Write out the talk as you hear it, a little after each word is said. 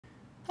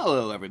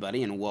Hello,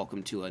 everybody, and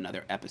welcome to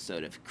another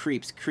episode of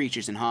Creeps,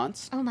 Creatures, and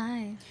Haunts. Oh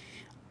my.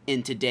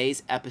 In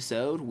today's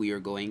episode, we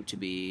are going to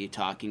be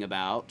talking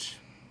about,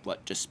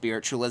 just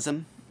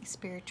spiritualism?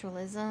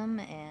 Spiritualism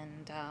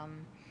and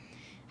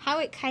how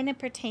it kind of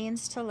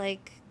pertains to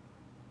like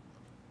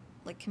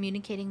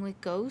communicating with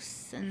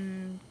ghosts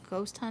and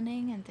ghost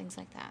hunting and things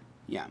like that.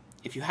 Yeah.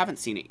 If you haven't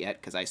seen it yet,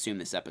 because I assume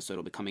this episode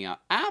will be coming out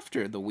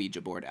after the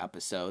Ouija board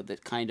episode,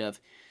 that kind of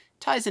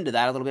ties into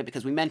that a little bit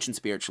because we mentioned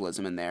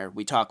spiritualism in there.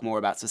 We talk more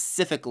about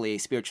specifically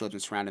spiritualism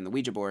surrounding the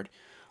Ouija board,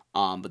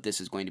 but this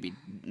is going to be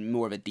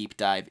more of a deep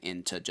dive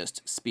into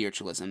just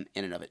spiritualism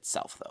in and of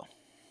itself, though.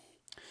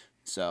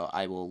 So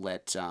I will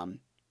let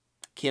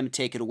Kim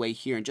take it away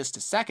here in just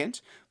a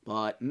second,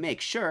 but make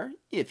sure,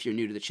 if you're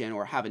new to the channel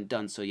or haven't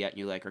done so yet and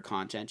you like our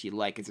content, you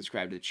like and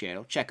subscribe to the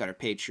channel. Check out our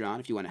Patreon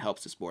if you want to help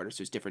support us.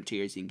 There's different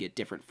tiers. You can get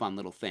different fun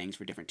little things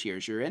for different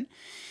tiers you're in.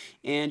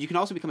 And you can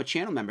also become a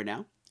channel member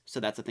now. So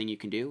that's a thing you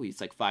can do.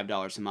 It's like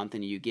 $5 a month,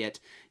 and you get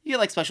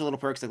like special little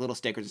perks, like little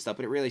stickers and stuff,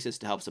 but it really is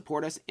just to help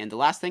support us. And the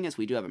last thing is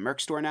we do have a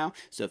merch store now.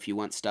 So if you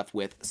want stuff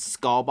with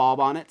Skull Bob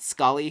on it,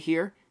 Scully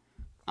here,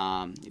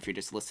 if you're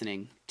just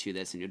listening to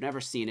this and you've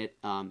never seen it,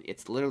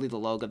 it's literally the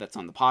logo that's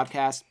on the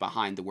podcast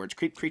behind the words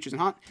Creep, Creatures,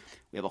 and Haunt.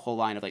 We have a whole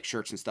line of like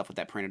shirts and stuff with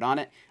that printed on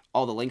it.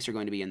 All the links are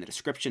going to be in the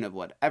description of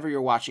whatever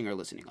you're watching or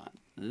listening on.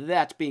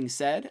 That being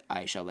said,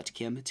 I shall let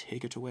Kim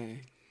take it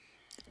away.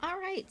 All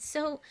right.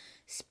 So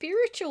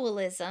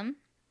spiritualism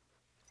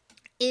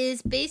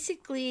is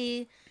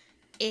basically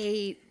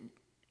a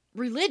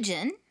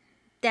religion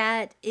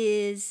that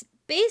is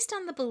based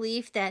on the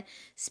belief that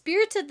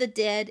spirits of the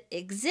dead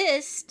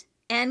exist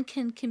and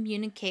can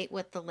communicate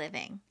with the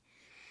living.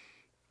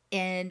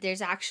 And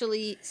there's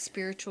actually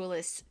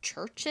spiritualist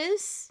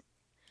churches.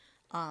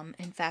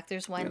 In fact,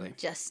 there's one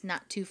just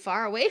not too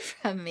far away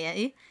from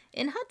me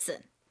in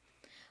Hudson.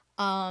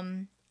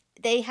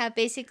 They have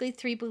basically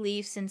three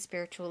beliefs in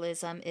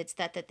spiritualism. It's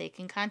that they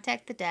can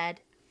contact the dead.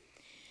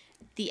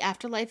 The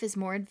afterlife is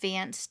more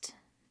advanced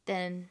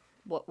than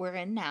what we're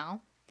in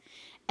now.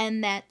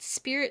 And that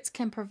spirits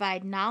can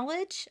provide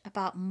knowledge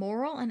about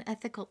moral and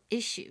ethical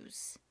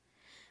issues.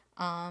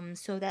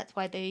 So that's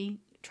why they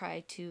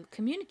try to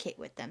communicate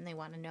with them. They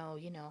want to know,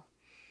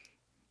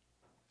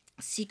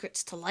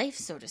 secrets to life,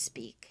 so to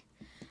speak.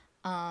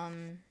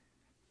 So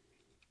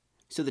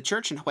the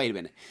church, and wait a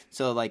minute.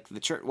 So like the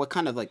church,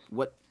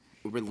 what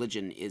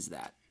religion is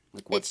that?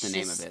 Like, what's the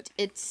name of it?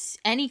 It's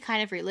any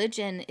kind of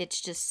religion. It's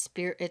just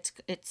it's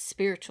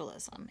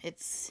spiritualism.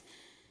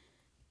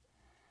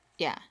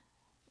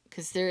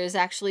 Because there is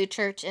actually a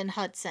church in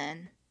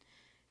Hudson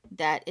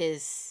that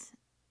is,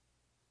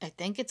 I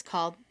think it's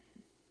called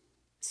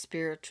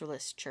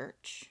Spiritualist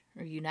Church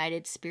or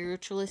United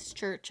Spiritualist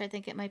Church, I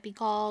think it might be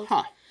called.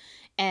 Huh.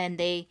 And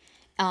they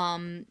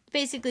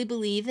basically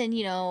believe in,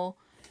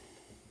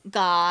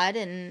 God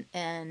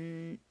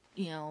and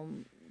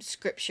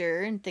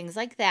scripture and things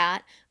like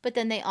that. But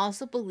then they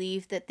also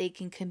believe that they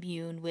can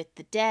commune with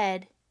the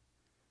dead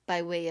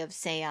by way of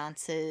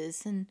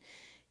seances and,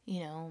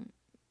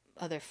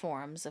 other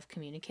forms of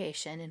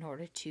communication in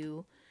order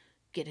to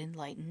get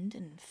enlightened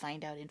and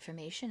find out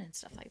information and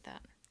stuff like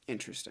that.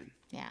 Interesting.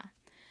 Yeah.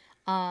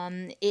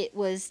 It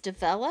was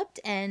developed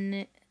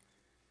and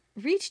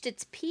reached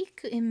its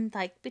peak in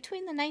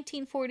between the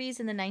 1940s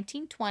and the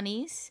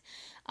 1920s.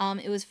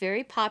 It was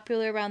very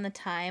popular around the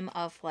time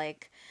of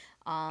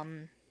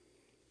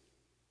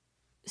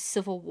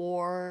Civil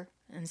War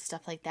and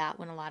stuff like that,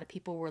 when a lot of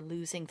people were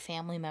losing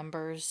family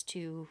members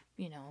to,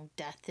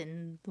 death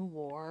in the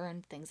war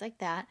and things like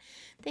that.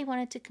 They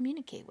wanted to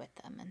communicate with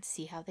them and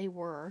see how they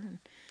were,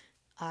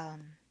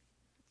 and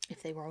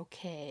if they were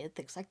okay, and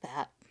things like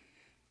that.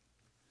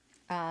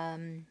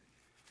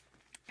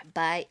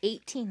 By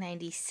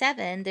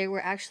 1897, there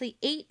were actually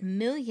 8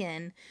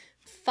 million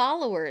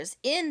followers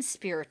in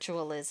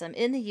spiritualism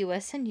in the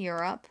U.S. and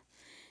Europe,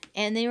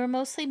 and they were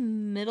mostly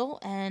middle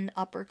and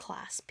upper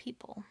class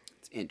people.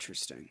 It's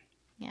interesting.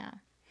 Yeah.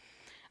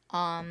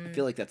 I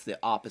feel like that's the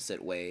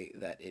opposite way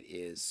that it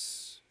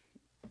is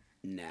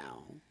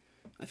now.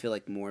 I feel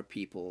like more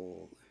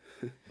people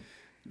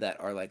that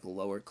are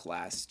lower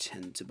class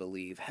tend to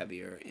believe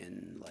heavier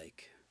in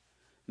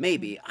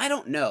maybe, I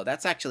don't know.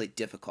 That's actually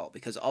difficult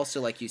because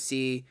also you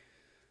see,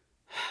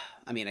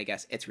 I mean, I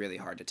guess it's really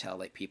hard to tell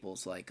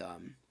people's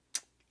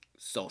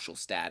social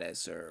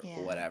status or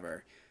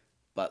whatever.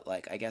 But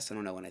I guess, I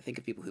don't know, when I think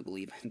of people who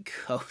believe in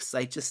ghosts,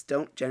 I just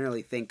don't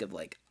generally think of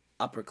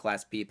upper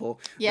class people.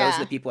 Yeah. Those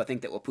are the people I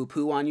think that will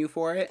poo-poo on you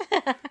for it.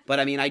 But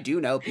I mean, I do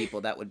know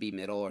people that would be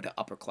middle or to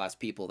upper class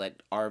people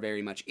that are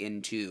very much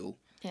into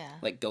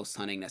ghost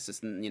hunting, not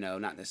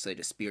necessarily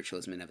just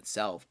spiritualism in of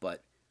itself,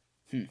 but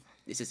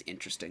this is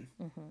interesting.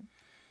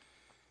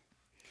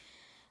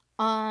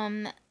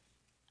 Mm-hmm.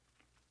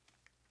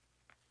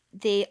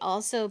 They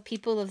also,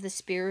 people of the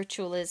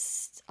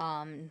spiritualist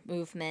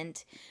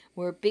movement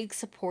were big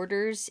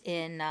supporters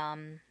in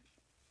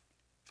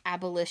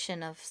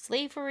abolition of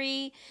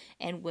slavery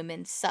and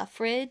women's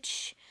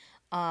suffrage.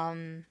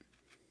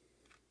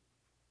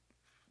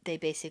 They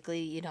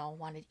basically,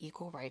 wanted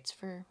equal rights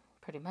for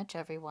pretty much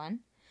everyone.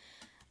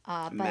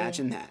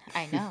 Imagine that.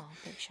 I know,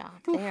 big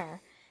shock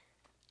there.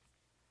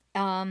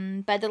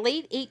 By the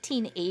late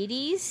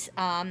 1880s,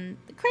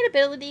 the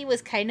credibility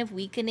was kind of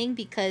weakening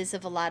because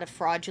of a lot of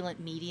fraudulent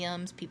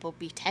mediums, people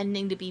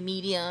pretending to be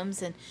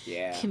mediums and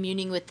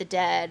communing with the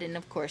dead. And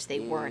of course, they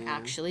weren't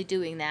actually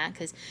doing that,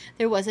 because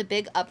there was a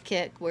big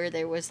upkick where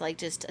there was like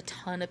just a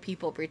ton of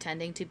people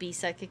pretending to be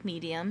psychic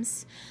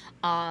mediums.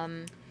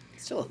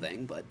 Still a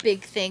thing, but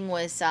big thing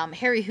was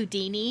Harry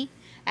Houdini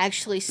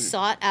actually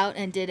sought out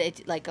and did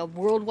a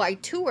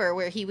worldwide tour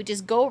where he would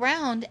just go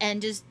around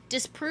and just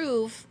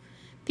disprove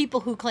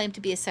people who claim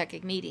to be a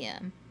psychic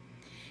medium.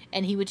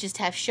 And he would just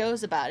have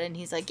shows about it. And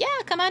he's like, yeah,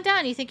 come on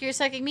down. You think you're a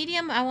psychic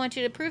medium? I want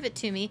you to prove it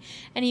to me.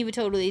 And he would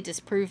totally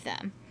disprove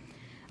them.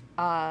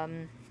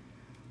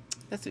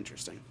 That's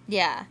interesting.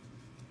 Yeah.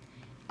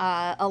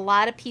 A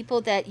lot of people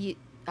that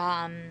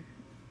are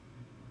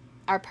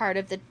part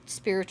of the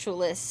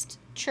spiritualist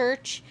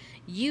church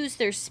use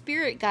their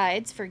spirit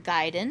guides for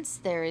guidance.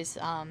 There is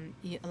a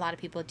lot of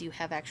people do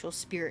have actual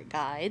spirit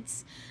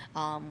guides,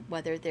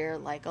 whether they're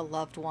like a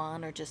loved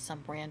one or just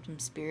some random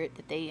spirit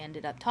that they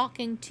ended up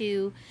talking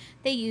to.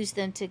 They use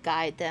them to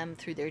guide them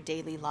through their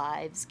daily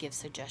lives, give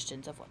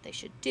suggestions of what they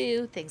should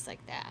do, things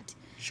like that.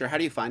 Sure. How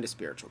do you find a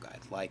spiritual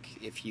guide?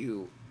 Like, if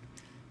you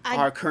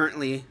are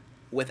currently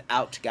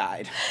without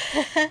guide.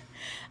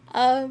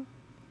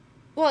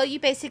 Well, you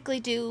basically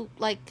do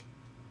like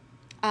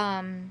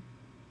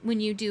when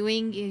you're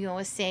doing,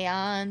 a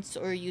seance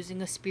or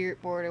using a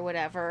spirit board or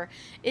whatever,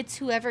 it's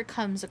whoever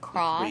comes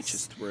across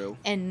reaches through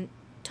and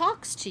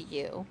talks to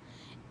you.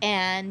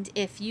 And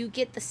if you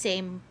get the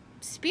same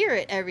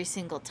spirit every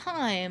single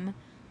time,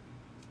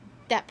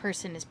 that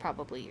person is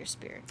probably your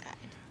spirit guide.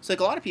 So,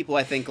 like, a lot of people,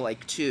 I think,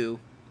 like, too,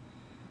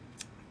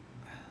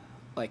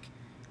 like,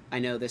 I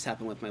know this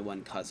happened with my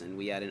one cousin.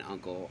 We had an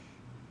uncle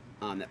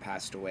that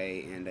passed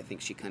away, and I think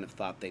she kind of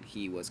thought that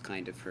he was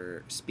kind of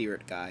her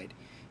spirit guide.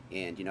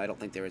 And, I don't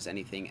think there was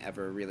anything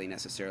ever really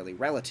necessarily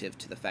relative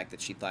to the fact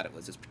that she thought it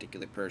was this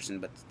particular person,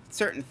 but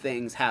certain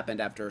things happened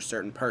after a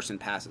certain person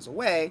passes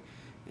away,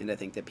 and I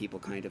think that people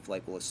kind of,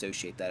 like, will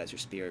associate that as your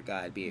spirit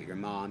guide, be it your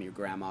mom, your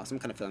grandma, some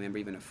kind of family member,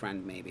 even a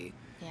friend, maybe.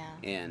 Yeah.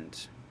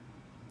 And,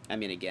 I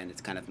mean, again,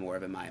 it's kind of more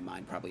of, in my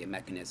mind, probably a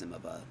mechanism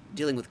of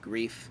dealing with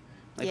grief.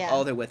 Like,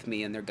 they're with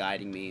me and they're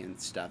guiding me and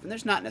stuff. And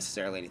there's not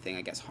necessarily anything,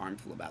 I guess,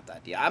 harmful about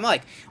that. Yeah,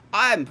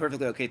 I'm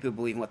perfectly okay with people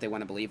believing what they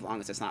want to believe, as long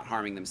as it's not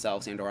harming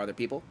themselves and or other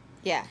people.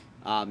 Yeah.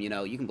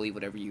 You can believe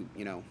whatever you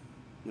want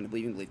to believe.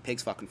 You can believe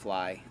pigs fucking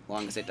fly, as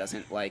long as it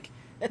doesn't, like,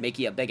 make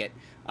you a bigot.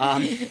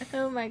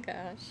 Oh my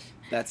gosh.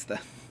 That's the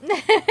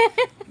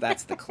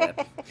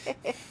clip.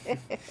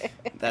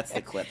 That's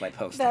the clip I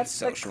posted on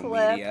social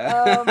media.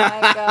 Oh my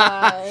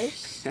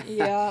gosh.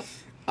 Yep.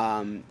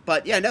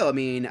 But yeah, no, I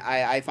mean,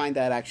 I find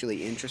that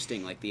actually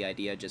interesting, like the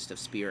idea just of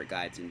spirit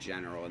guides in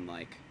general and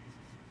like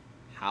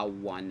how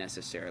one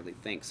necessarily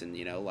thinks. And,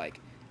 like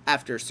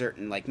after a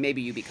certain, like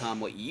maybe you become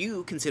what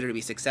you consider to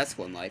be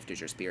successful in life,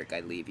 does your spirit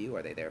guide leave you?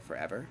 Are they there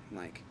forever?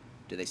 Like,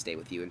 do they stay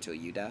with you until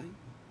you die?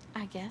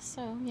 I guess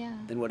so, yeah.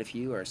 Then what if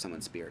you are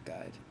someone's spirit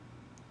guide?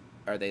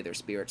 Are they their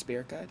spirit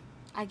guide?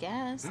 I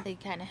guess. They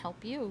kind of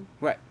help you.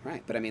 Right.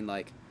 But I mean,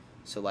 like,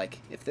 so, like,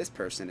 if this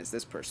person is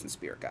this person's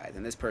spirit guide,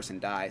 and this person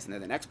dies, and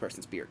they're the next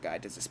person's spirit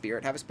guide, does the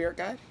spirit have a spirit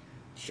guide?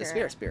 Sure.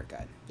 The spirit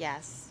guide.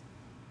 Yes.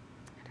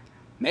 I don't know.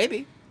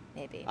 Maybe.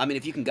 I mean,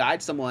 if you can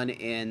guide someone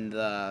in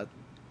the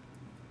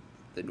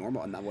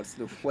normal, and what's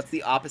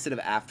the opposite of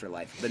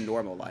afterlife? The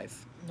normal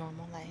life.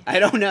 Normal life. I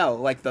don't know.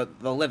 Like, the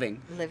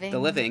living. Living. The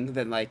living,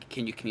 then, like,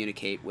 can you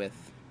communicate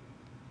with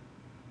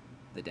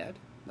the dead?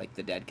 Like,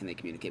 the dead, can they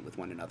communicate with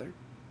one another?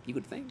 You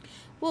would think.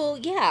 Well,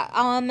 yeah.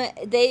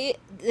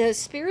 The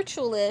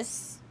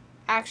spiritualists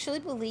actually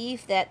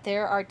believe that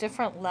there are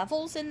different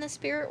levels in the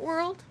spirit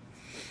world,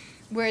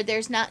 where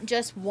there's not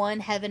just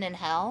one heaven and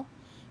hell,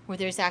 where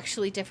there's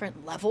actually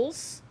different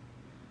levels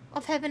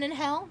of heaven and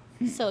hell.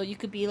 So you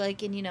could be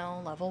like in,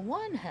 level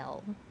 1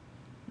 hell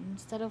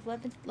instead of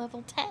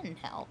level 10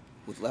 hell.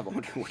 With level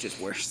 1, which is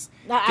worse.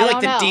 I feel don't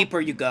like the know. deeper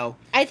you go.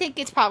 I think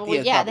it's probably,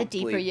 the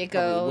deeper you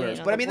go.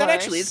 Worse. But I mean, that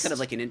actually is kind of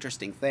like an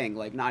interesting thing.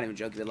 Like, not even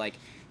joking, but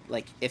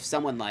like if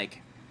someone,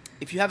 like,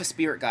 if you have a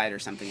spirit guide or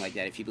something like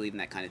that, if you believe in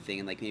that kind of thing,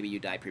 and like maybe you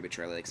die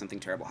prematurely, like something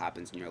terrible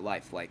happens in your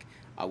life, like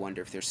I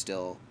wonder if there's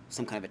still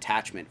some kind of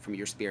attachment from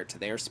your spirit to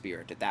their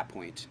spirit at that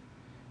point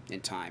in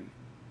time.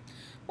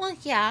 Well,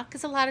 yeah,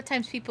 because a lot of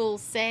times people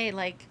say,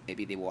 like,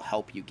 maybe they will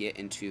help you get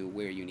into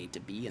where you need to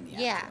be in the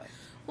afterlife.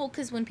 Well,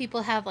 because when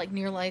people have like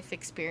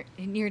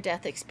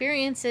near-death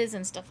experiences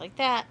and stuff like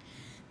that,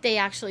 they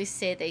actually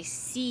say they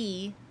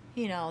see,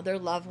 their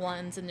loved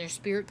ones and their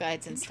spirit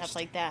guides and stuff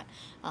like that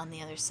on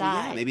the other side.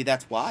 Well, yeah, maybe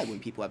that's why when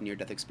people have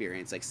near-death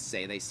experience, like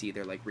say they see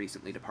their like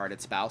recently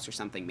departed spouse or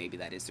something, maybe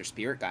that is their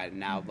spirit guide, and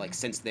now like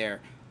since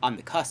they're on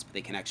the cusp,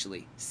 they can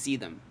actually see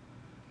them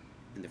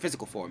in their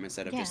physical form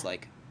instead of just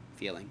like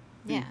feeling.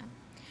 Yeah.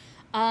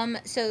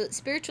 So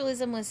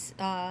spiritualism was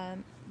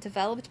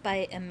developed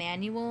by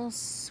Emanuel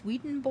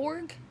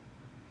Swedenborg,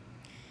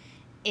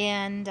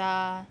 and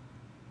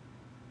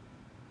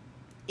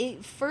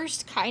it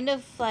first kind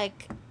of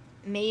like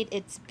made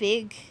its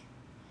big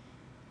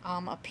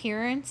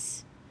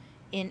appearance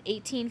in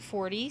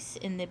 1840s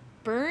in the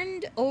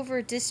burned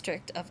over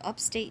district of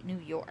upstate New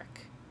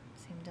York.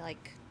 Seemed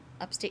like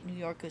upstate New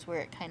York was where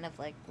it kind of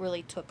like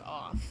really took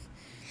off.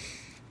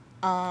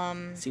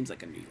 Seems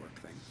like a New York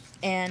thing.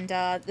 And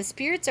the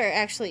spirits are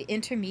actually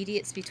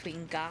intermediates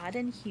between God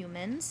and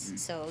humans,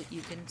 so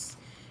you can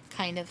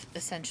kind of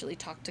essentially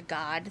talk to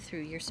God through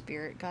your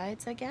spirit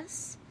guides, I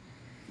guess.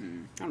 I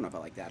don't know if I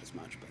like that as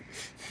much, but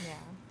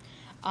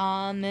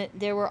yeah.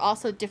 There were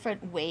also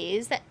different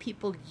ways that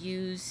people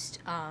used,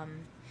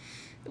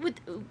 with,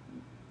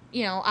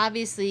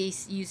 obviously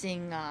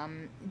using,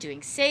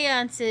 doing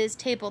seances,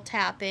 table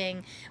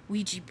tapping,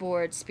 Ouija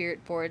boards,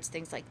 spirit boards,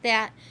 things like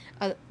that.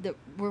 That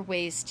were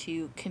ways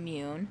to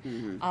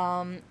commune.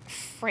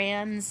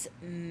 Franz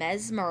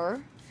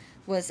Mesmer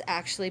was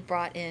actually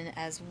brought in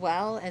as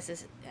well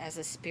as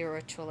a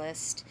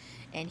spiritualist,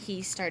 and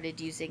he started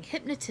using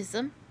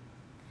hypnotism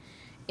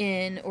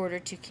in order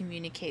to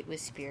communicate with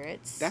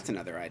spirits. That's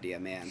another idea,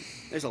 man.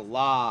 There's a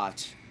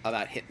lot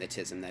about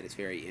hypnotism that is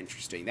very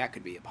interesting. That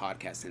could be a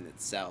podcast in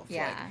itself.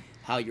 Yeah. Like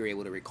how you're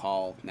able to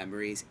recall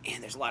memories.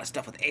 And there's a lot of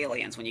stuff with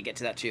aliens when you get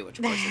to that too, which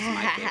of course is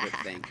my favorite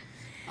thing.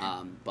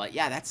 But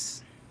yeah,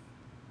 that's...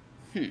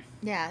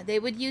 Yeah, they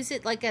would use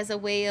it like as a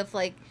way of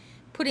like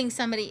putting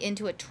somebody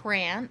into a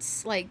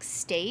trance like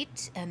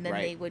state, and then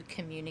they would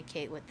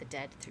communicate with the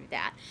dead through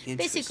that.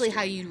 Basically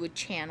how you would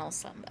channel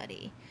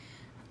somebody.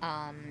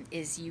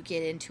 Is you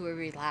get into a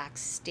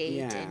relaxed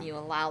state and you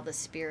allow the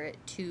spirit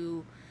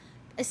to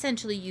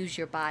essentially use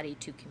your body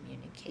to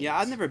communicate. Yeah,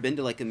 I've never been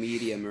to like a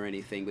medium or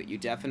anything, but you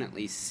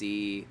definitely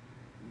see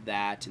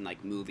that in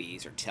like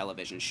movies or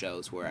television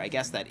shows where I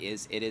guess it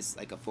is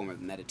like a form of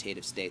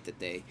meditative state that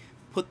they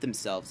put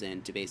themselves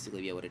in to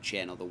basically be able to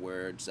channel the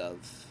words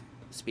of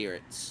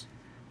spirits.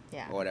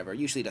 Yeah. Or whatever.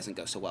 Usually doesn't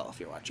go so well if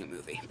you're watching a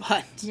movie,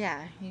 but...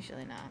 Yeah,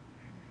 usually not.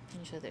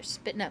 Usually they're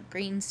spitting up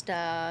green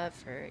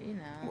stuff, or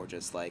or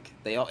just like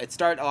a lot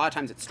of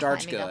times it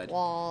starts climbing good. Up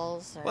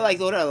walls. Or... Well, like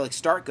they'll like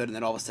start good, and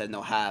then all of a sudden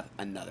they'll have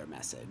another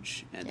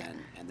message, and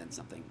then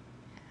something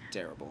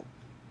terrible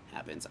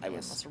happens. I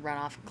almost run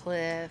off a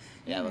cliff.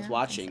 Yeah, I was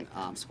watching.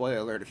 Spoiler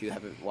alert if you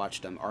haven't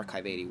watched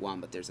Archive 81,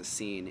 but there's a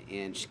scene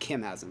in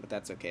Kim hasn't, but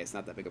that's okay. It's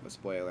not that big of a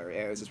spoiler.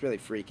 It was just really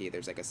freaky.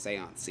 There's like a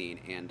seance scene,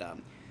 and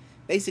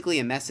basically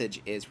a message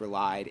is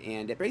relayed,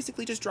 and it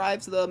basically just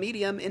drives the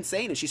medium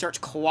insane, and she starts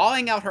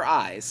clawing out her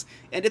eyes,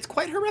 and it's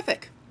quite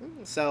horrific.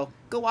 So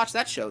go watch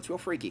that show. It's real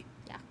freaky.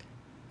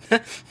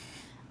 Yuck.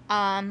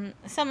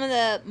 Some of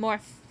the more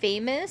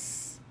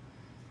famous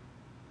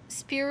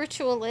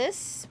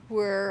spiritualists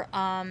were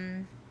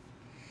around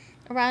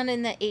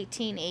in the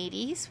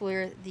 1880s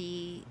were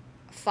the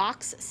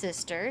Fox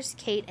sisters,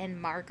 Kate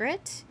and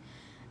Margaret.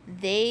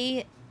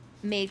 They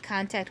made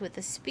contact with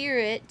the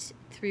spirit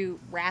through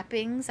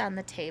rappings on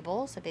the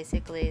table. So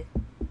basically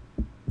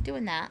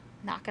doing that,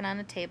 knocking on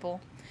a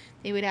table.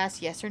 They would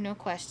ask yes or no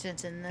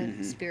questions, and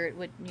the spirit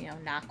would,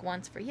 knock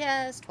once for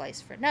yes,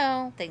 twice for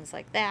no, things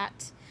like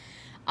that.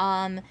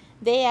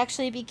 They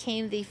actually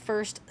became the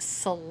first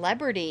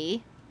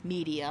celebrity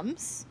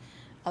mediums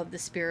of the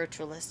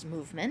spiritualist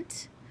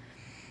movement.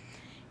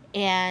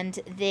 And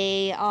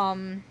they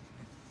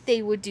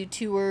would do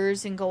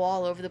tours and go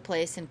all over the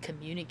place and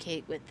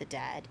communicate with the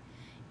dead.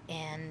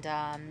 And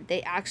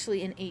they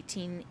actually, in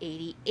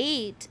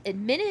 1888,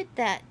 admitted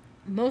that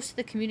most of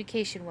the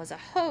communication was a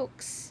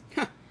hoax.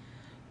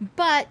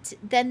 But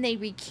then they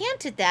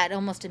recanted that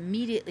almost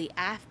immediately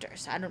after.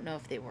 So I don't know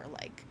if they were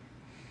like...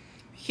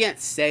 You can't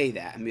say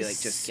that and be like,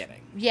 just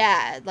kidding.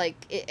 Yeah, like,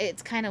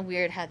 it's kind of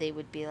weird how they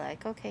would be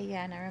like, okay,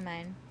 yeah, never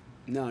mind.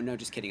 No,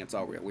 just kidding. It's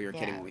all real. We were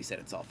kidding when we said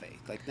it's all fake.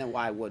 Like, then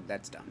why would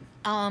that's dumb?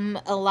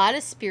 A lot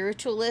of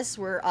spiritualists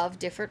were of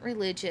different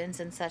religions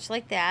and such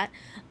like that.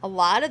 A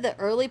lot of the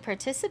early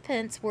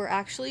participants were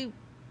actually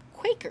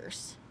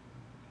Quakers,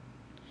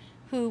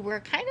 who were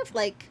kind of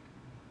like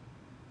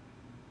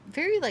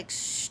very like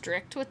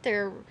strict with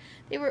their.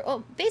 They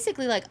were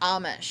basically like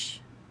Amish,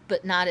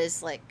 but not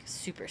as like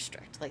super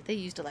strict. Like they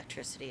used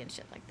electricity and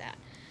shit like that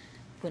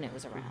when it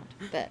was around.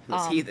 But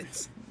those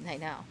heathens. I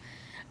know.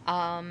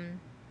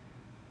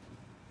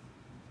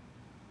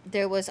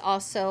 There was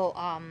also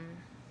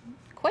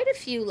quite a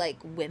few like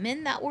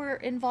women that were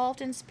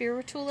involved in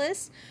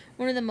spiritualists.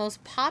 One of the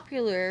most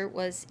popular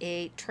was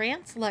a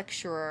trance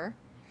lecturer,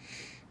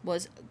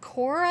 was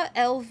Cora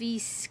L.V.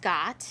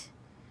 Scott,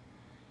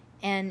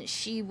 and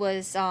she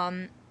was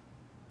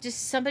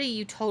just somebody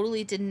you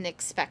totally didn't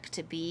expect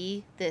to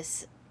be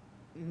this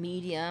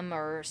medium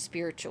or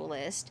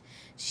spiritualist.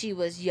 She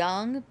was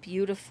young,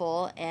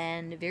 beautiful,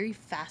 and very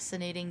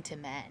fascinating to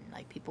men.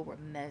 Like people were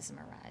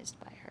mesmerized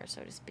by her,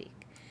 so to speak.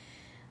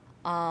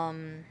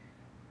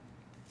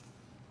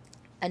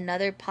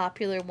 Another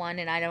popular one,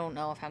 and I don't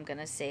know if I'm going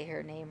to say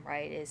her name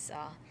right, is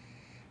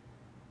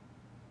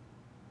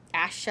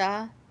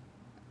Asha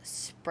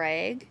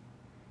Sprague,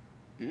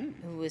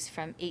 who was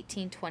from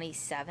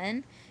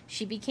 1827.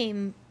 She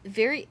became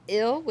very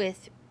ill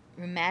with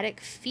rheumatic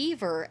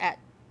fever at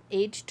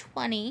age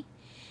 20,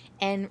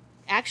 and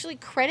actually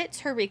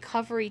credits her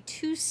recovery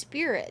to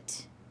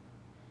spirit.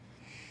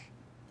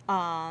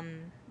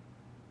 And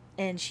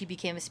she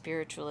became a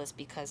spiritualist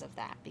because of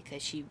that,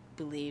 because she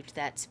believed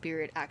that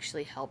spirit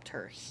actually helped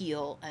her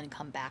heal and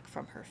come back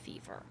from her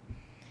fever.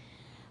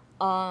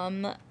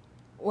 One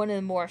of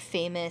the more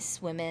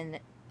famous women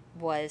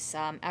was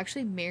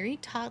actually Mary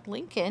Todd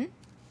Lincoln,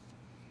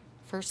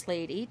 First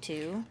Lady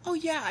to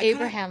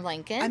Abraham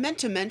Lincoln. I meant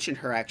to mention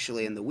her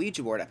actually in the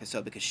Ouija board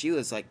episode because she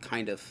was like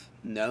kind of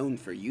known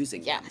for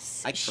using them.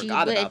 I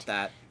forgot about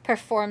that.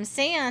 Perform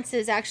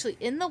seances actually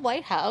in the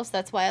White House.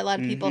 That's why a lot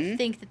of people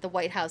think that the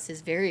White House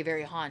is very,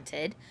 very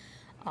haunted.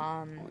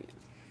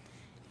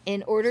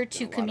 In order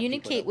to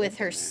communicate with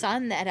her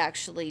son that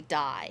actually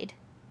died.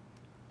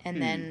 And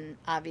then,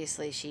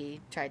 obviously, she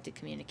tried to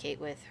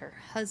communicate with her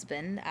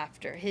husband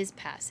after his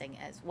passing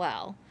as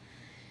well.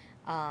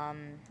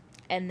 And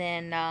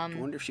then... I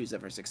wonder if she was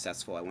ever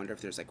successful. I wonder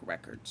if there's, like,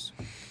 records.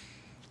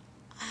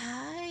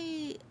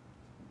 I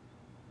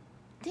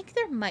think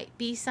there might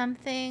be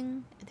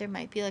something. There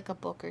might be, like, a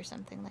book or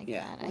something like that.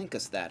 Yeah, link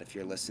us that if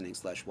you're listening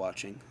 /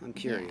 watching. I'm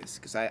curious,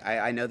 because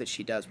I know that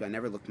she does, but I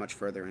never looked much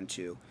further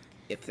into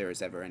if there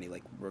was ever any,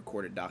 like,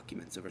 recorded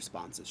documents of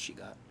responses she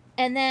got.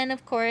 And then,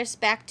 of course,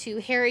 back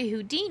to Harry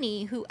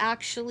Houdini, who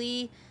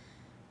actually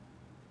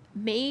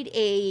made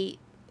a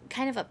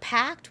kind of a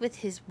pact with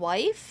his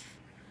wife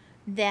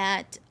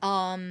that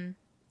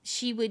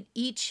she would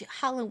each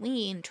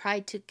Halloween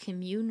try to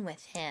commune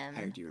with him.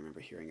 I do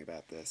remember hearing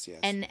about this, yes.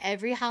 And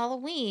every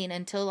Halloween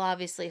until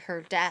obviously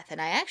her death.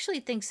 And I actually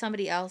think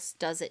somebody else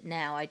does it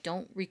now. I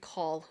don't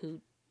recall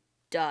who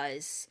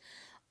does.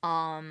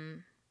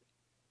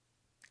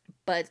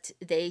 But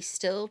they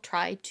still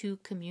try to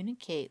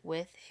communicate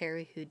with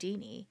Harry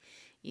Houdini,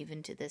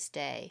 even to this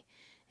day.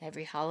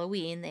 Every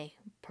Halloween, they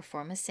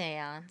perform a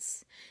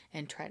seance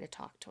and try to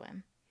talk to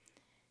him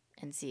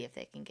and see if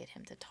they can get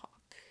him to talk.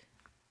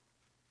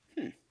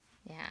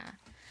 Yeah.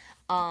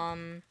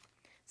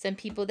 Some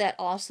people that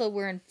also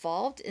were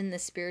involved in the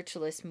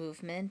spiritualist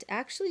movement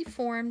actually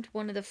formed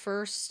one of the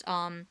first,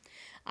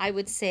 I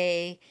would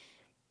say,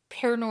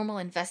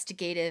 paranormal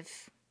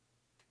investigative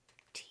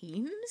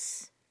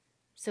teams,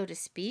 so to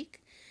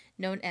speak,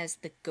 known as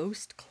the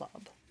Ghost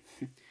Club.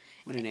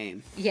 What a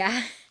name.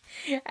 Yeah.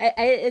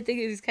 I think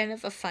it was kind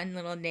of a fun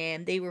little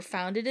name. They were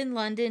founded in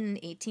London in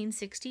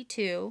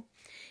 1862,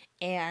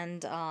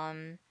 and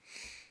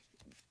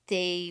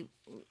they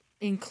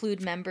include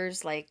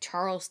members like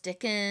Charles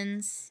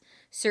Dickens,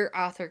 Sir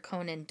Arthur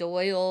Conan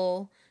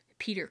Doyle,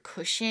 Peter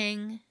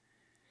Cushing.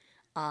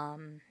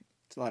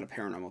 It's a lot of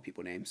paranormal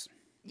people names.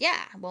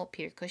 Yeah, well,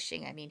 Peter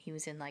Cushing, I mean, he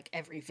was in, like,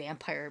 every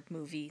vampire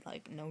movie,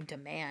 like, known to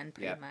man,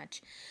 pretty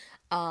much.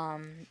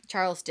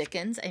 Charles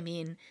Dickens, I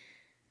mean,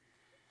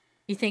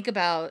 you think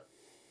about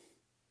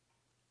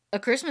A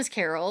Christmas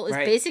Carol is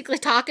basically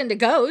talking to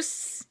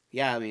ghosts.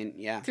 Yeah, I mean,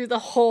 yeah. Through the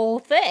whole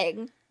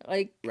thing.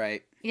 Like,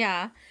 right.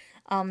 Yeah.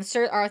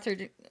 Sir Arthur...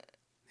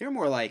 They're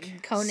more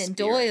like Conan spirits.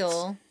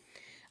 Doyle.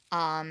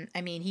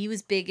 I mean, he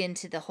was big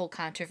into the whole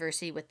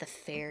controversy with the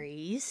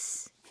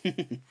fairies.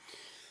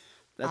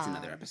 That's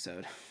another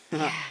episode.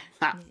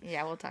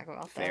 Yeah, we'll talk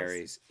about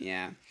fairies.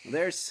 Yeah. Well,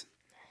 there's,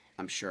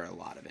 I'm sure, a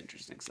lot of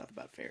interesting stuff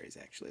about fairies,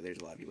 actually. There's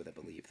a lot of people that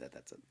believe that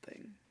that's a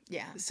thing.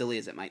 Yeah. As silly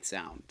as it might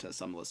sound to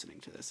some listening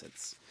to this,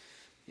 it's,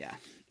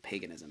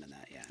 paganism in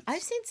that, yeah.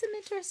 I've seen some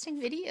interesting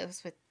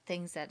videos with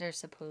things that are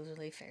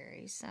supposedly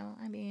fairies, so,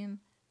 I mean,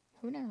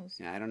 who knows?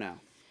 Yeah, I don't know.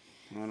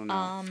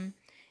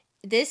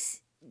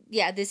 This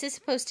is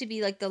supposed to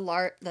be, like,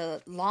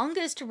 the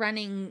longest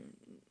running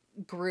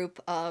group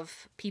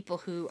of people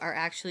who are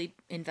actually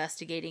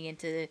investigating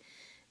into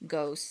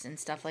ghosts and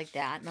stuff like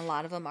that, and a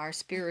lot of them are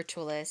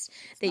spiritualists.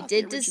 They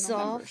did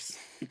dissolve.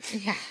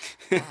 Yeah.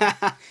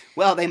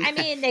 Well, they. I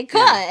mean, they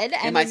could.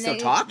 They might still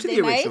talk to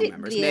the original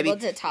members. Be Maybe. Able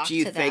to talk do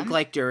you to think, them.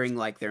 like during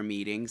like their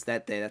meetings,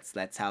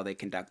 that's how they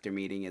conduct their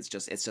meeting? It's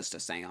just a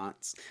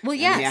séance. Well,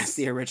 yes. And they ask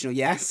the original.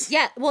 Yes.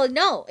 Yeah. Well,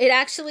 no. It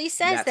actually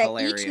says That's that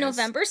hilarious. each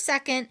November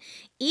 2nd,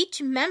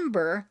 each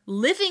member,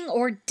 living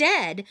or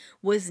dead,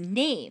 was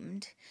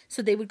named.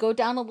 So they would go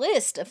down a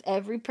list of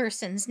every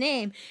person's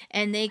name,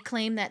 and they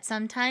claim that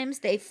sometimes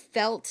they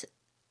felt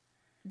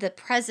the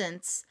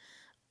presence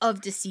of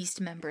deceased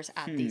members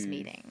at these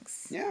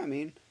meetings. Yeah, I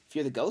mean, if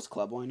you're the Ghost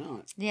Club, why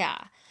not?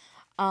 Yeah.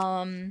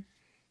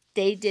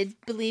 They did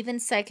believe in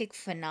psychic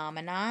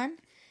phenomenon.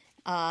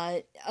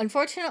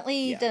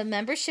 Unfortunately, the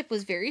membership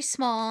was very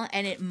small,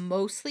 and it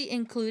mostly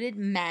included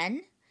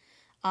men.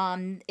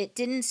 It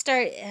didn't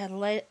start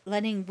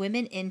letting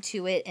women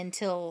into it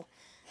until...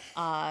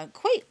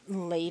 quite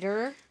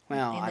later, in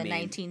the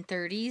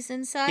 1930s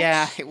and such.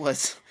 Yeah, it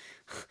was.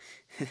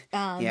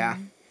 Yeah.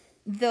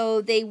 Though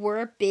they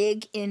were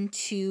big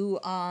into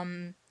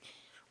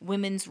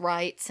women's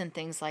rights and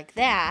things like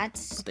that.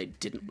 But they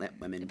didn't let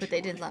women. But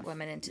they didn't let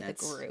women into the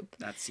group.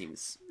 That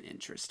seems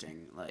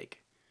interesting.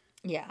 Like.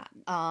 Yeah.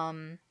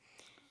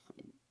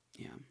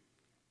 Yeah.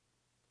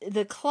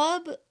 The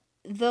club,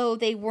 though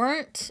they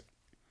weren't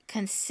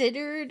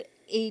considered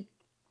a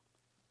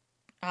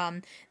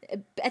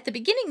At the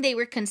beginning, they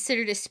were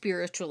considered a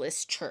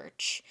spiritualist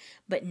church,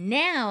 but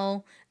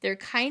now they're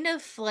kind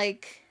of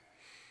like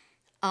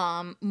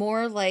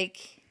more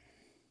like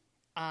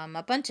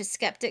a bunch of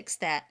skeptics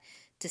that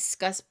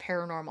discuss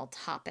paranormal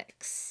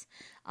topics.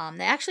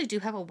 They actually do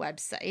have a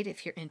website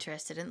if you're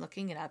interested in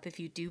looking it up. If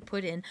you do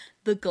put in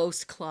the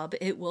Ghost Club,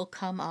 it will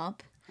come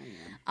up.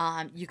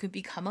 You can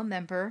become a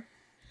member.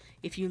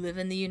 If you live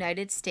in the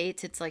United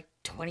States, it's like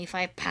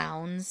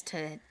 £25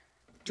 to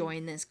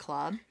join this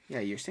club. Yeah,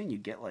 you're saying you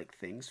get like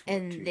things for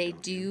and it too, they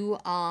don't do you?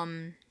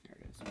 There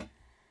it is.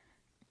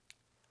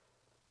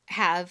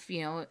 have,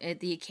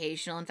 the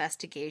occasional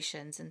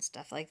investigations and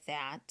stuff like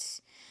that.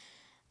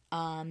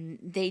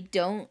 They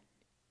don't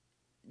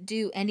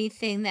do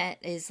anything that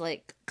is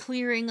like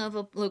clearing of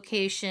a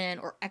location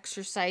or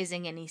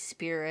exorcising any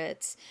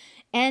spirits.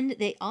 And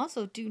they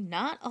also do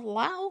not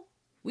allow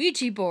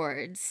Ouija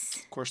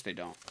boards. Of course they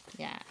don't.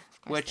 Yeah.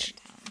 Of course Which,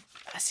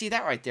 see,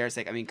 that right there is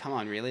like, I mean, come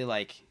on, really?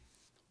 Like,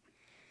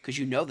 because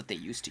you know that they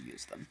used to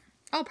use them.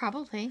 Oh,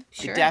 probably.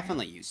 Sure. They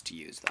definitely used to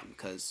use them.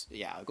 Because,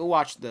 yeah, go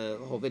watch the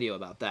whole video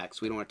about that.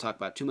 Because we don't want to talk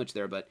about too much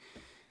there. But,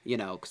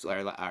 because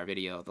our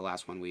video, the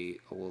last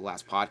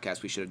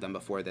podcast we should have done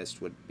before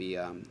this would be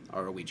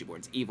our Ouija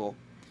board's evil.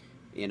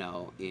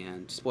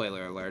 And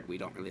spoiler alert, we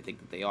don't really think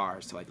that they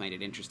are. So I find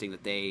it interesting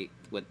that they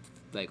would,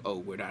 like, oh,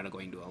 we're not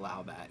going to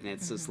allow that. And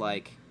it's just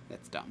like,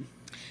 that's dumb.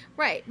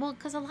 Right. Well,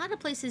 because a lot of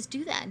places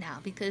do that now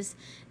because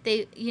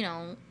they,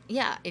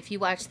 if you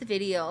watch the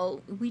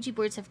video, Ouija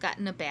boards have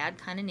gotten a bad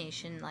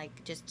connotation,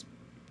 like, just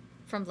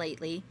from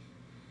lately.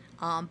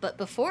 But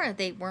before,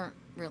 they weren't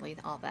really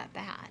all that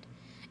bad.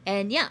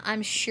 And, yeah,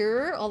 I'm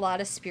sure a lot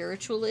of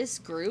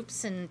spiritualist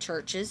groups and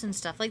churches and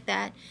stuff like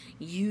that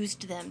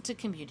used them to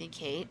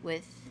communicate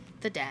with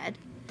the dead.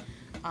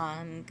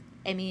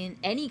 I mean,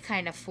 any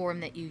kind of form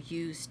that you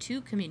use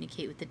to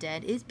communicate with the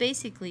dead is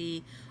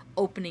basically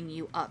opening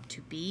you up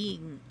to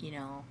being,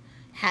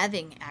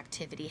 having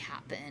activity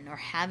happen or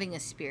having a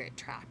spirit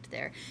trapped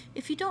there.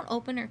 If you don't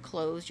open or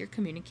close your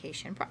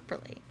communication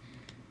properly.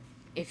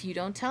 If you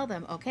don't tell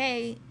them,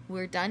 okay,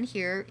 we're done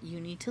here,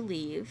 you need to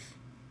leave,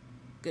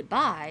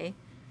 goodbye,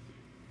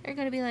 they're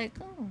going to be like,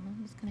 oh, I'm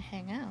just going to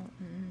hang out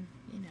and,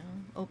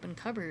 open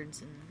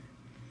cupboards and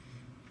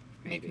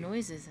make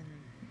noises and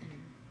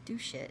do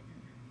shit.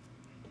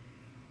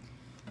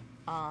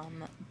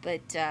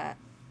 But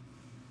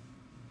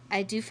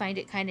I do find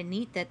it kind of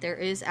neat that there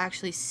is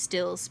actually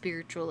still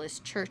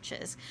spiritualist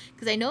churches.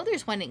 Because I know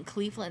there's one in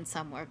Cleveland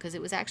somewhere, because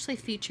it was actually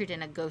featured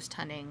in a ghost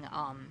hunting,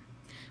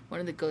 one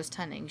of the ghost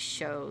hunting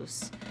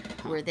shows,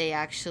 where they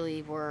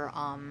actually were,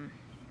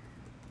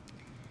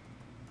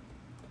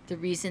 the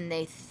reason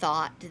they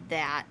thought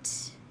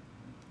that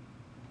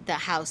the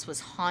house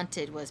was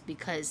haunted was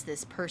because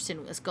this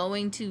person was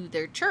going to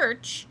their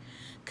church,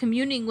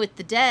 communing with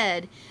the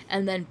dead,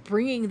 and then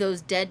bringing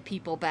those dead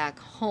people back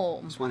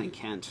home. There's one in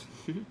Kent.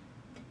 It's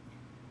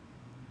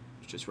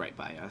just right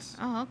by us.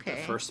 Oh, okay.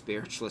 The First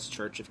Spiritualist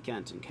Church of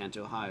Kent in Kent,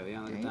 Ohio.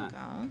 Yeah, look at that.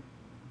 There you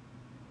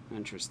go.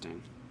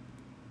 Interesting.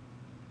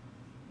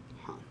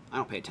 Huh. I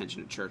don't pay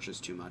attention to churches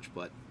too much,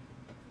 but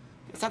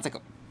it sounds like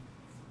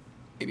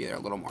maybe they're a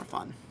little more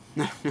fun.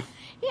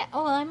 Yeah,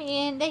 well, I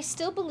mean, they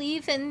still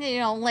believe in,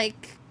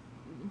 like,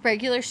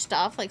 regular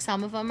stuff. Like,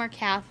 some of them are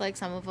Catholic,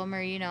 some of them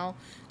are,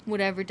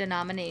 whatever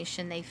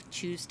denomination they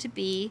choose to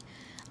be,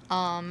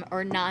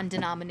 or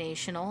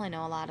non-denominational. I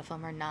know a lot of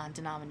them are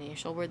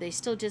non-denominational, where they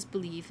still just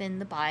believe in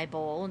the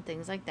Bible and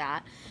things like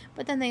that.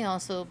 But then they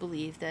also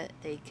believe that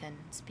they can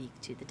speak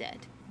to the dead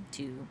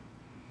to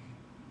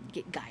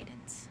get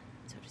guidance,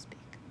 so to speak.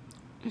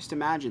 Just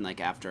imagine, like,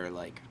 after,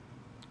 like,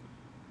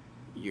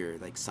 your,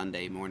 like,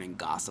 Sunday morning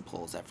gossip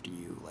holes after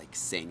you, like,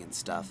 sing and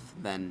stuff,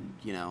 then,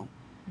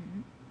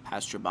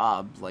 Pastor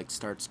Bob, like,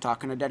 starts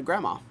talking to dead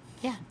grandma.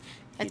 Yeah,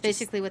 that's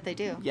basically what they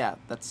do. Yeah,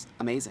 that's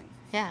amazing.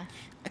 Yeah.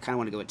 I kind of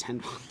want to go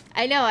attend one.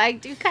 I know,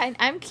 I'm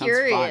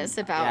curious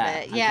about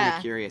it. I'm kind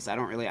of curious. I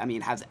don't really,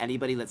 has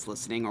anybody that's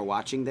listening or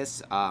watching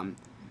this, have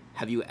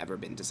you ever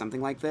been to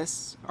something like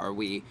this?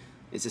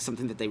 Is this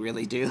something that they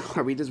really do?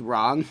 Are we just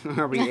wrong?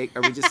 Are we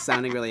just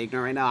sounding really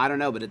ignorant right now? I don't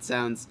know, but it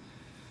sounds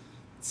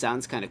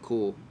kind of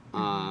cool.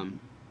 Yeah.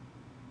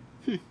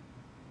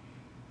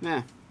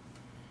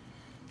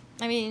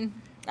 I mean,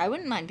 I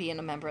wouldn't mind being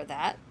a member of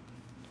that.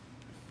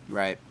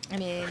 Right. I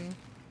mean,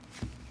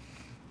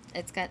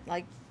 it's got,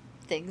 like,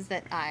 things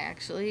that I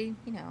actually,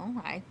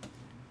 I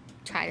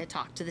try to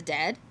talk to the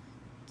dead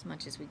as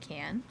much as we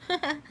can.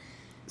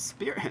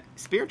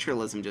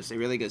 Spiritualism just, it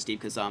really goes deep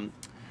because, I'm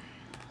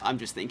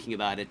just thinking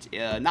about it.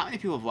 Not many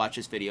people have watched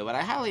this video, but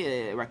I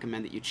highly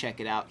recommend that you check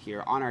it out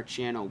here. On our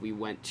channel, we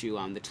went to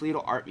the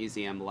Toledo Art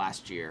Museum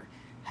last year.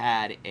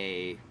 Had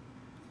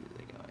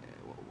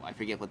I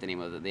forget what the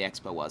name of the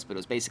expo was, but it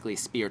was basically a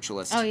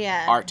spiritualist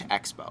art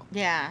expo.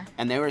 Yeah.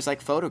 And there was,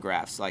 like,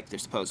 photographs, like, they're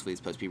supposed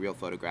to be real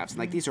photographs. And,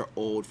 like, these are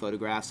old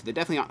photographs. So they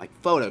definitely aren't, like,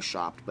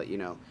 photoshopped, but,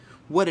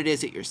 what it is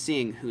that you're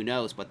seeing, who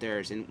knows. But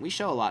and we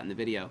show a lot in the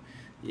video,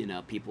 you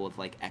know, people with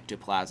like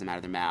ectoplasm out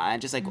of their mouth,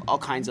 and just like all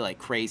kinds of like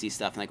crazy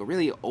stuff, and like a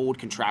really old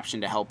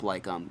contraption to help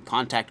like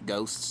contact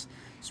ghosts.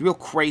 It's a real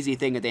crazy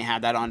thing that they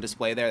had that on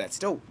display there that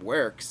still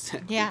works.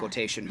 Yeah. In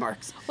quotation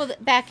marks. Well,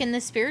 back in the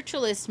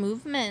spiritualist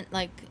movement,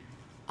 like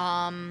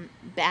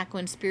back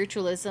when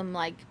spiritualism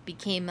like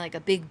became like a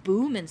big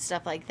boom and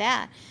stuff like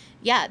that,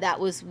 yeah, that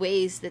was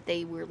ways that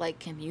they were like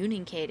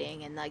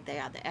communicating, and like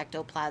the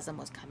ectoplasm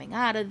was coming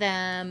out of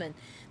them, and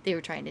they were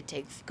trying to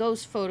take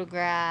ghost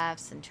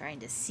photographs and trying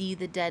to see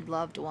the dead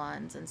loved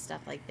ones and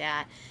stuff like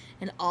that,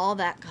 and all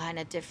that kind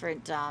of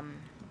different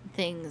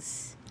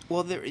things.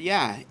 Well,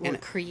 were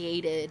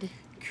created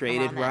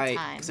right,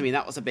 because I mean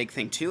that was a big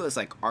thing too, is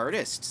like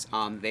artists,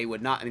 they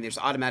would not, I mean there's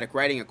automatic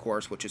writing of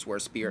course, which is where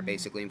spirit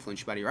basically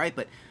influenced your body, right?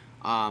 But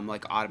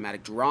like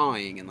automatic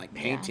drawing and like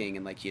painting,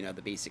 and like, you know,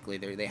 basically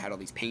they had all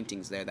these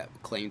paintings there that were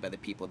claimed by the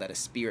people that a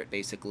spirit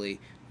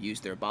basically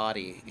used their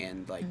body,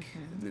 and like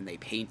and then they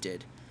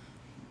painted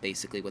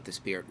basically what the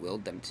spirit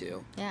willed them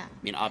to. Yeah.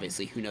 I mean,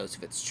 obviously who knows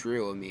if it's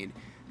true. I mean,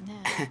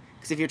 Yeah.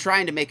 because if you're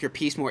trying to make your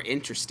piece more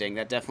interesting,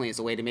 that definitely is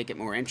a way to make it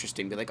more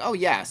interesting. Be like, oh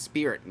yeah,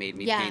 spirit made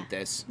me paint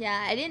this.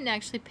 Yeah, I didn't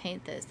actually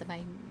paint this.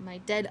 My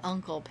dead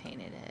uncle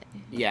painted it.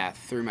 Yeah,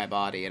 through my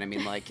body. And I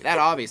mean, like, that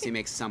obviously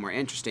makes it sound more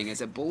interesting.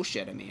 Is it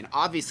bullshit? I mean,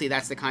 obviously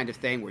that's the kind of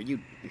thing where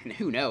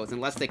who knows,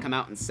 unless they come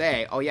out and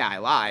say, oh yeah, I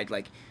lied,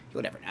 like,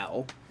 you'll never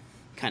know,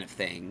 kind of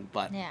thing.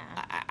 But Yeah.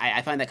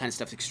 I find that kind of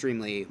stuff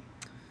extremely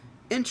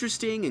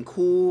interesting and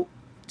cool.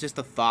 Just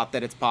the thought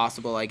that it's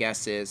possible, I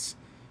guess, is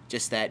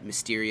just that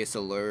mysterious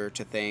allure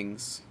to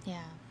things.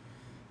 Yeah.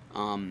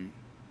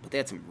 But they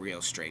had some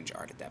real strange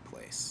art at that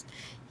place.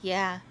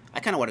 Yeah. I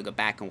kind of want to go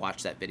back and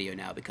watch that video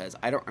now, because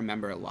I don't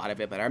remember a lot of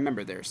it, but I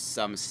remember there's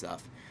some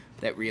stuff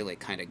that really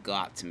kind of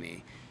got to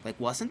me. Like,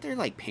 wasn't there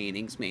like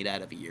paintings made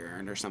out of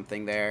urine or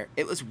something there?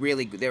 It was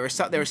really good. There was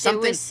something. There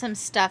was some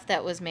stuff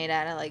that was made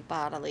out of like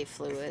bodily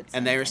fluids.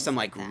 And there was some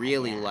like like that,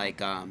 really yeah.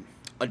 like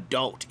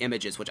adult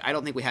images, which I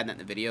don't think we had that in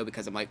the video,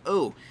 because I'm like,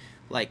 oh,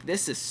 like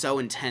this is so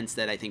intense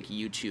that I think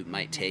YouTube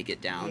might take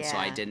it down. So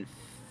I Yeah. didn't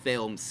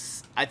film.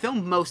 I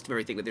filmed most of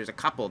everything, but there's a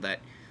couple that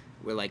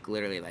were like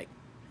literally like,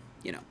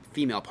 you know,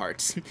 female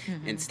parts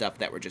and stuff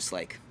that were just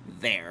like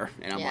there,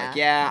 and I'm Yeah, like,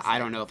 yeah, that's I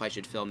don't know if I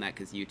should film that,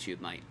 because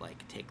YouTube might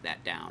like take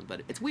that down.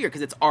 But it's weird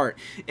because it's art.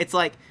 It's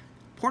like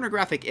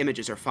pornographic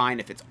images are fine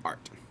if it's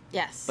art,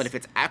 Yes. but if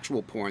it's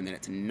actual porn, then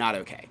it's not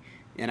okay.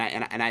 And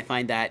I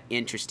find that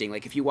interesting.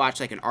 Like if you watch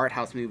like an art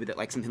house movie that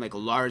like something like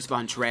Lars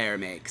von Trier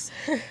makes,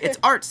 it's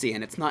artsy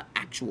and it's not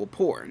actual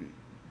porn.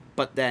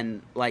 But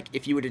then like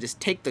if you were to just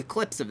take the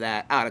clips of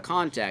that out of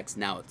context,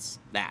 now it's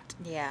that.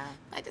 Yeah.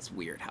 Like it's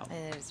weird how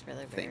It is really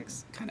weird.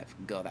 things kind of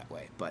go that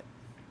way. But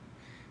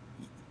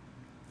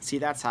see,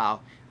 that's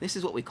how, this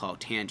is what we call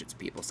tangents,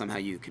 people. Somehow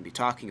you can be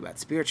talking about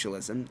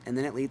spiritualism and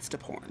then it leads to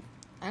porn.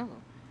 Oh,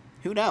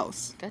 Who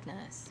knows?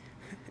 goodness.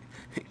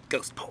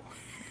 Ghost porn.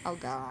 Oh,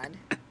 God.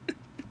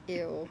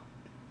 Ew.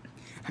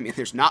 I mean,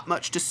 there's not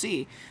much to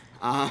see.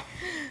 Oh,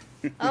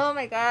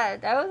 my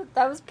God.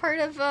 That was part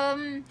of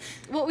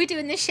what we do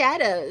in the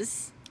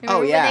shadows.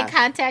 Remember yeah. when they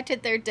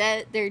contacted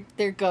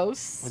their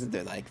ghosts? Wasn't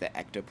there like the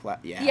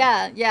ectoplasm?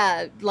 Yeah.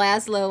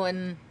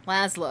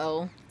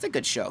 Laszlo It's a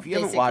good show. If you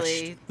haven't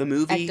watched the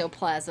movie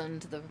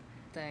ectoplasmed the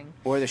thing.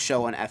 or the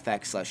show on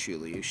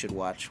FX/Hulu, you should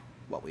watch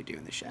What We Do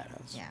in the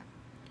Shadows. Yeah,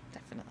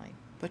 definitely.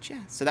 But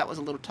yeah, so that was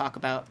a little talk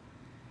about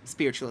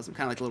spiritualism,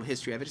 kind of like a little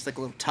history of it, just like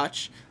a little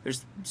touch.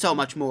 There's so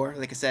much more.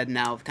 Like I said,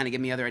 now kind of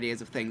give me other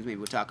ideas of things maybe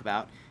we'll talk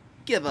about.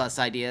 Give us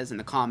ideas in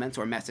the comments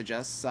or message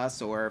us,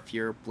 or if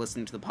you're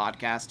listening to the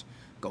podcast,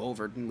 go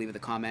over and leave a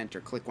comment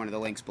or click one of the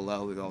links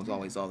below. There's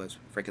always all those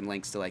freaking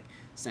links to like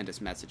send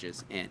us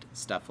messages and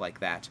stuff like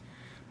that.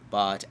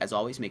 But as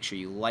always, make sure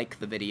you like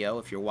the video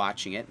if you're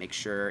watching it. Make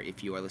sure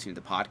if you are listening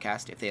to the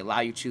podcast, if they allow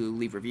you to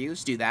leave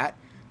reviews, do that.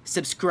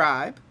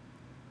 Subscribe.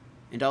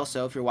 And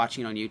also, if you're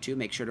watching it on YouTube,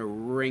 make sure to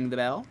ring the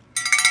bell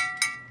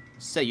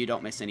so you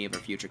don't miss any of our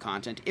future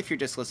content. If you're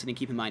just listening,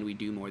 keep in mind we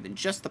do more than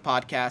just the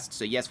podcast.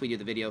 So yes, we do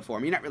the video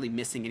form. You're not really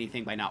missing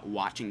anything by not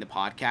watching the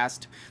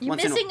podcast. You're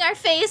missing our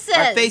faces.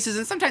 Our faces,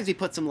 and sometimes we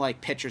put some like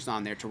pictures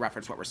on there to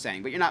reference what we're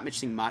saying, but you're not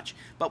missing much.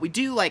 But we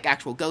do like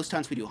actual ghost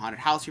hunts, we do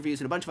haunted house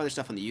reviews, and a bunch of other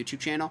stuff on the YouTube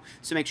channel.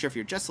 So make sure if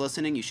you're just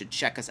listening, you should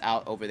check us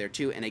out over there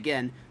too. And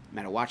again, no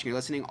matter watching or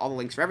listening, all the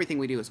links for everything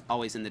we do is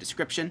always in the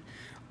description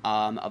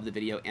of the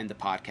video and the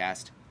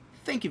podcast.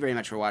 Thank you very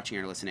much for watching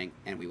or listening,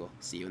 and we will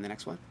see you in the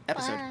next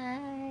episode.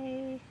 Bye.